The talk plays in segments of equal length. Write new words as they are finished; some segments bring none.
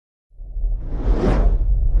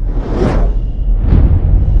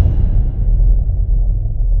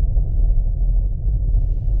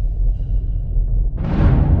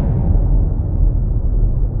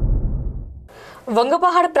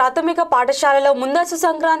వంగపహాడ్ ప్రాథమిక పాఠశాలలో ముందస్తు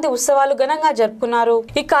సంక్రాంతి ఉత్సవాలు ఘనంగా జరుపుకున్నారు.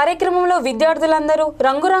 ఈ కార్యక్రమంలో విద్యార్థులందరూ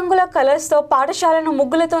రంగురంగుల కలర్స్ తో పాఠశాలను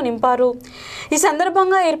ముగ్గులతో నింపారు. ఈ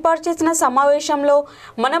సందర్భంగా ఏర్పాటు చేసిన సమావేశంలో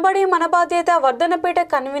మనబడి మన బాధ్యత వర్ధనపేట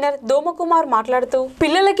కన్వీనర్ దోమకుమార్ మాట్లాడుతూ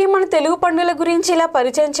పిల్లలకి మన తెలుగు పండుగల గురించి ఇలా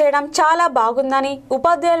పరిచయం చేయడం చాలా బాగుందని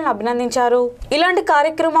ఉపాధ్యాయులను అభినందించారు. ఇలాంటి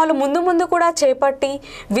కార్యక్రమాలు ముందు కూడా చేపట్టి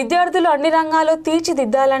విద్యార్థులు అన్ని రంగాల్లో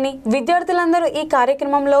తీర్చిదిద్దాలని విద్యార్థులందరూ ఈ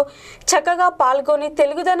కార్యక్రమంలో చక్కగా పాల్గొని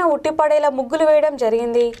తెలుగుదనం ఉట్టిపడేలా ముగ్గులు వేయడం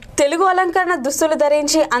జరిగింది. తెలుగు అలంకరణ దుస్తులు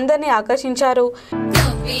ధరించి అందరినీ ఆకర్షించారు.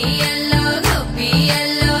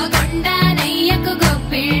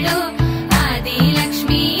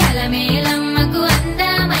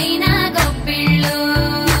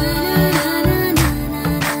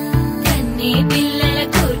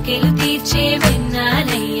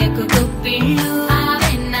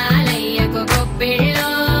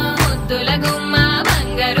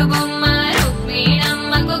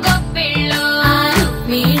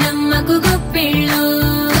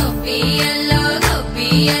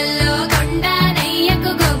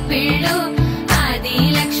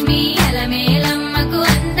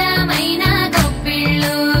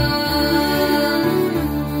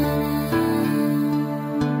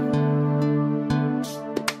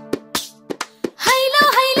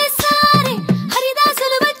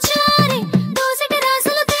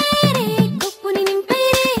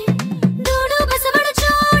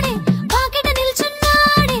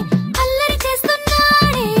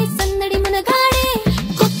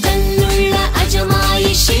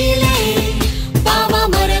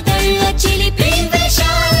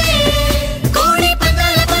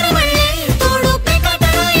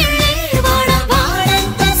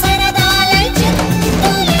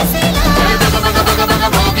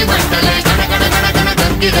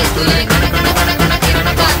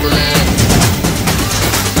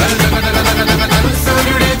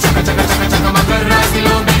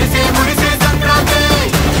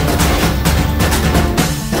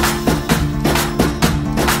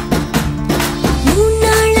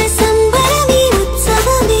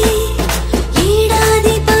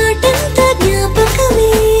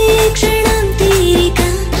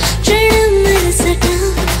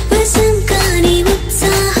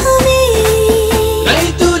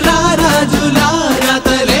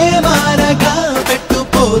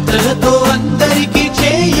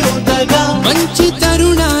 మంచి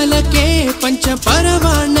తరుణాలకే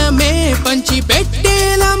పంచపరమాణమే పంచి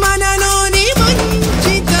పెట్టేల మనలోని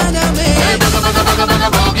మంచితనమే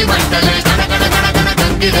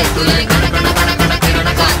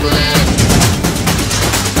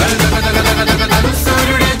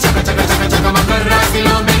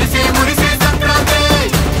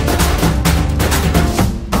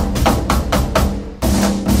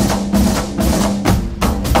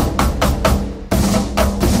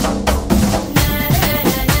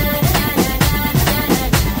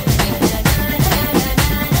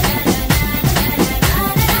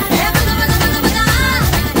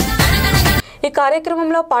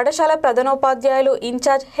కార్యక్రమంలో పాఠశాల ప్రధానోపాధ్యాయులు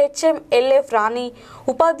ఇన్ఛార్జ్ Hm.ఎల రాణి,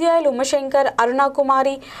 ఉపాధ్యాయులు ఉమాశంకర్,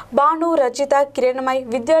 అరుణకుమారి, భాను, రజిత, కిరణ్మయ్,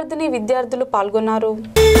 విద్యార్థులు పాల్గొన్నారు.